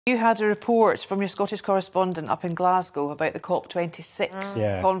You had a report from your Scottish correspondent up in Glasgow about the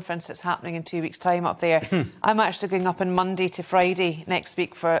COP26 conference that's happening in 2 weeks' time up there. I'm actually going up on Monday to Friday next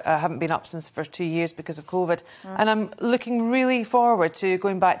week. I haven't been up for 2 years because of COVID. And I'm looking really forward to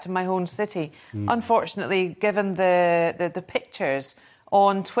going back to my own city. Unfortunately, given the pictures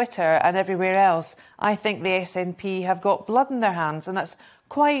on Twitter and everywhere else, I think the SNP have got blood in their hands, and that's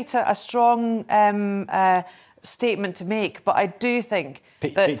quite a strong statement to make, but I do think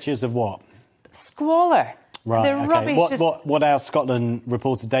that... Pictures of what? Squalor. Right, the rubbish. What our Scotland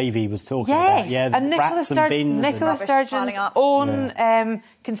reporter Davey was talking about. Yeah, and Nicola Sturgeon's own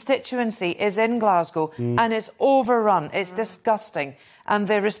constituency is in Glasgow, and it's overrun. It's disgusting. And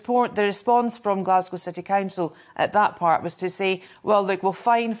the response from Glasgow City Council at that part was to say, well, look, we'll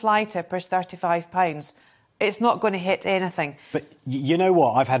fine fly tippers £35. It's not going to hit anything. But you know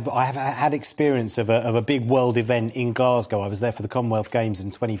what? I have had experience of a big world event in Glasgow. I was there for the Commonwealth Games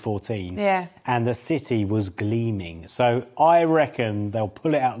in 2014. Yeah. And the city was gleaming. So I reckon they'll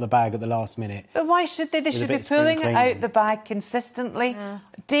pull it out of the bag at the last minute. But why should they? They should be pulling it out the bag consistently,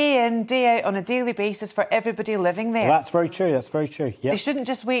 day in, day out, on a daily basis for everybody living there. Well, that's very true. That's very true. Yep. They shouldn't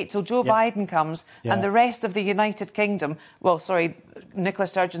just wait till Joe Biden comes and the rest of the United Kingdom... Well, sorry, Nicola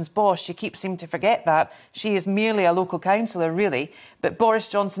Sturgeon's boss, she keeps seeming to forget that. She is merely a local councillor, really. But Boris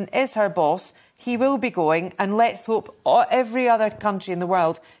Johnson is her boss. He will be going, and let's hope every other country in the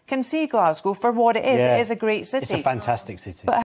world can see Glasgow for what it is. It is a great city. It's a fantastic city.